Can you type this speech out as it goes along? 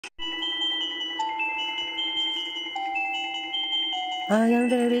I am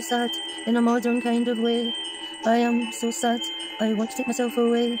very sad in a modern kind of way. I am so sad, I want to take myself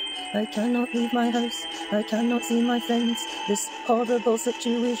away. I cannot leave my house, I cannot see my friends. This horrible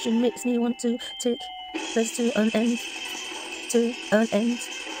situation makes me want to take this to an end.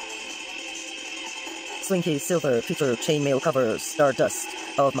 Slinky, silver, pewter, chainmail covers, stardust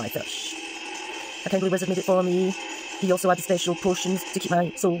of my fish. A kindly wizard made it for me. He also added special potions to keep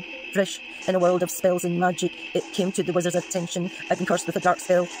my soul fresh. In a world of spells and magic, it came to the wizard's attention. I'd been cursed with a dark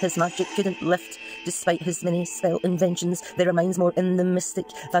spell his magic couldn't lift. Despite his many spell inventions, there are minds more in the mystic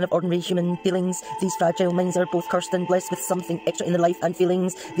than of ordinary human feelings. These fragile minds are both cursed and blessed with something extra in their life and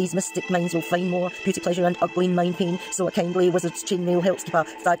feelings. These mystic minds will find more beauty, pleasure and ugly mind pain. So a kindly wizard's chainmail helps keep a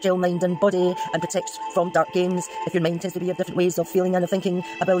fragile mind and body and protects from dark games. If your mind tends to be of different ways of feeling and of thinking,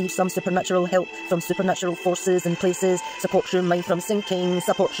 I believe some supernatural help from supernatural forces and places supports your mind from sinking.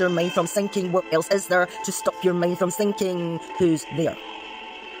 Supports your mind from sinking. What else is there to stop your mind from sinking? Who's there?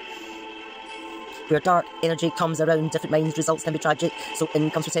 Where dark energy comes around, different minds, results can be tragic. So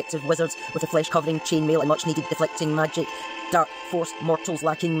in comes protective wizards with a flesh-covering chainmail and much-needed deflecting magic. Dark force, mortals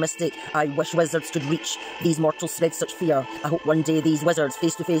lacking mystic. I wish wizards could reach. These mortals spread such fear. I hope one day these wizards,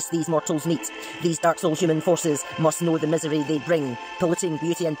 face to face, these mortals meet. These dark soul human forces must know the misery they bring, polluting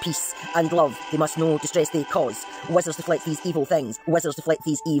beauty and peace and love. They must know distress they cause. Wizards deflect these evil things. Wizards deflect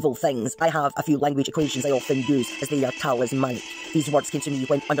these evil things. I have a few language equations I often use as they are talismanic. These words came to me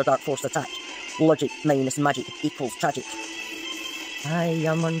when under dark force attack. Logic minus magic equals tragic. I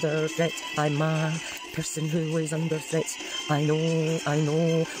am under threat. I'm a person who is under threat. I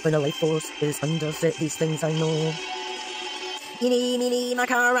know, when a life force is under threat, these things I know. Eeny, meeny,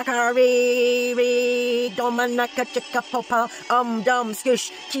 maka, re, re, domanaka, chicka, popa, dum, skush,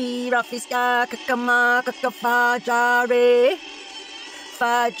 kira, fiska, kakama, kakafajare,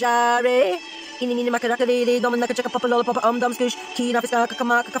 fajare. Eeny, meeny, maka, re, domanaka, chicka, popa, lollipop, dum, skush, kira, fiska,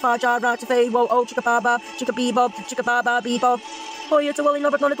 kakama, kakafajara, tife, wo, oh, chicka, baba, chicka, bebob, chicka, baba, bebob. Hoyert, a willing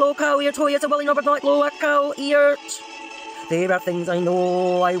Robert, not a glow cow, eart, hoyert, a willing Robert, not a glow cow, eart. There are things I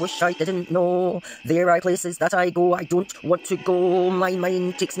know, I wish I didn't know. There are places that I go, I don't want to go. My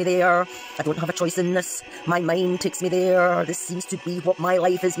mind takes me there. I don't have a choice in this. My mind takes me there. This seems to be what my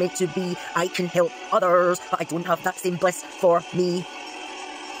life is meant to be. I can help others, but I don't have that same bliss for me.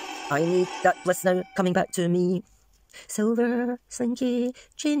 I need that bliss now coming back to me. Silver, slinky,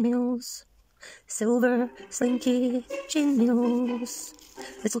 chainmails. Silver, slinky, chainmails.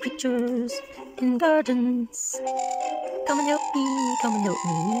 Little creatures in gardens. Come and help me, come and help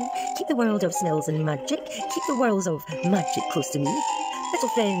me. Keep the world of smells and magic. Keep the worlds of magic close to me. Little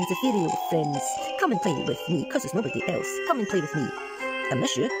friends, ethereal friends. Come and play with me, cause there's nobody else. Come and play with me. I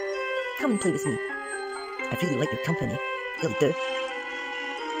miss you. Come and play with me. I really like your company. Really do.